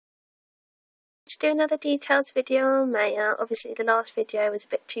do another details video on Maya. Obviously the last video was a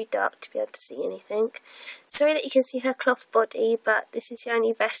bit too dark to be able to see anything. Sorry that you can see her cloth body, but this is the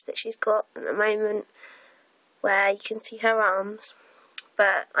only vest that she's got at the moment where you can see her arms.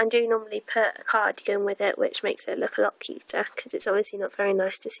 But I do normally put a cardigan with it, which makes it look a lot cuter, because it's obviously not very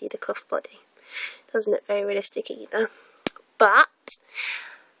nice to see the cloth body. It doesn't look very realistic either. But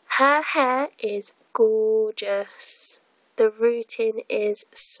her hair is gorgeous. The rooting is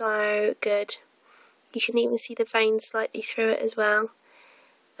so good. You can even see the veins slightly through it as well.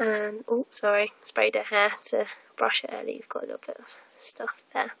 And, oh, sorry, sprayed her hair to brush it early. You've got a little bit of stuff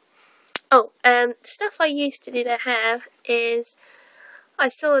there. Oh, stuff I used to do their hair is, I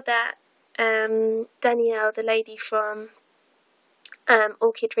saw that Danielle, the lady from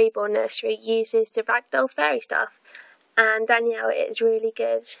Orchid Reborn Nursery, uses the Ragdoll Fairy stuff. And Danielle, it is really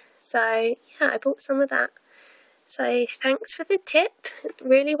good. So, yeah, I bought some of that. So, thanks for the tip. It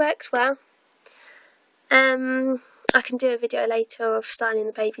really works well. I can do a video later of styling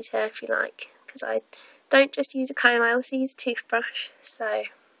the baby's hair if you like, because I don't just use a comb, I also use a toothbrush, so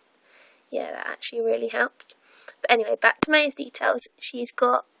yeah, that actually really helped. But anyway, back to Maya's details. She's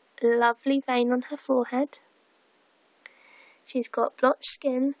got a lovely vein on her forehead, she's got blotched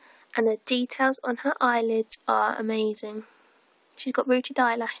skin, and the details on her eyelids are amazing. She's got rooted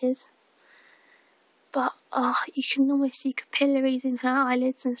eyelashes, but oh, you can almost see capillaries in her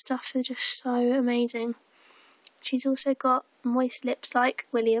eyelids and stuff. They're just so amazing. She's also got moist lips like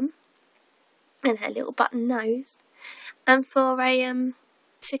William, and her little button nose. And for a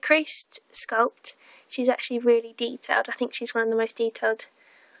secreased sculpt, she's actually really detailed. I think she's one of the most detailed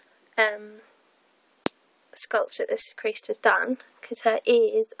sculpts that the secreased has done, because her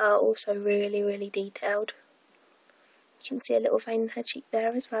ears are also really, really detailed. You can see a little vein in her cheek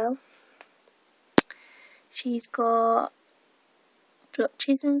there as well. She's got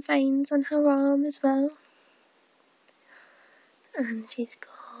blotches and veins on her arm as well. And she's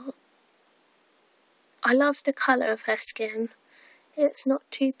got... I love the colour of her skin. It's not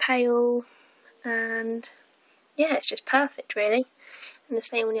too pale, and yeah, it's just perfect really. And the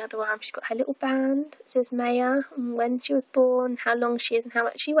same on the other arm. She's got her little band. It says Maya, and when she was born, how long she is and how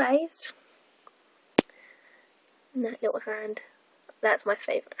much she weighs. And that little hand. That's my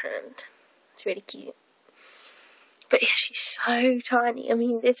favourite hand. It's really cute. But yeah, she's so tiny. I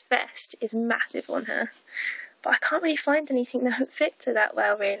mean, this vest is massive on her, but I can't really find anything that fits her that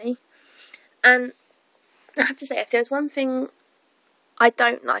well, really. And I have to say, if there's one thing I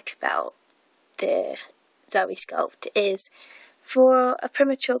don't like about the Zoe sculpt, is for a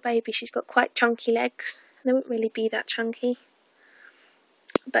premature baby, she's got quite chunky legs. They wouldn't really be that chunky,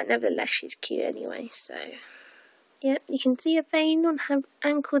 but nevertheless, she's cute anyway. So yeah, you can see a vein on her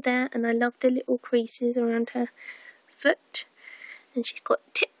ankle there, and I love the little creases around her foot. And she's got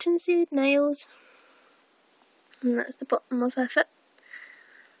tipped and seared nails, and that's the bottom of her foot.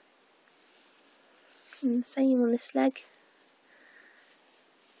 And the same on this leg.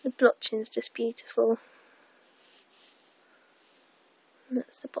 The blotching's just beautiful. And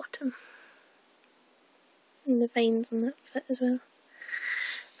that's the bottom. And the veins on that foot as well.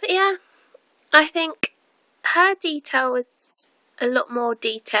 But yeah, I think her detail was a lot more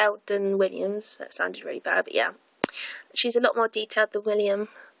detailed than William's. That sounded really bad, but yeah. She's a lot more detailed than William.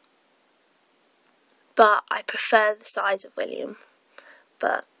 But I prefer the size of William.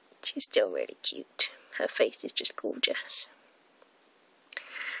 But she's still really cute. Her face is just gorgeous.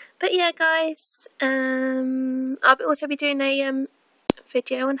 But yeah, guys, I'll also be doing a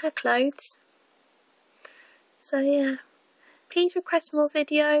video on her clothes. So yeah, please request more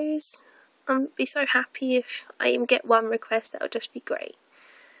videos. I'll be so happy if I even get one request. That would just be great.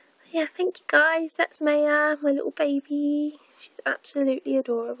 But yeah, thank you guys. That's Maya, my little baby. She's absolutely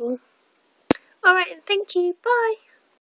adorable. Alright, and thank you. Bye.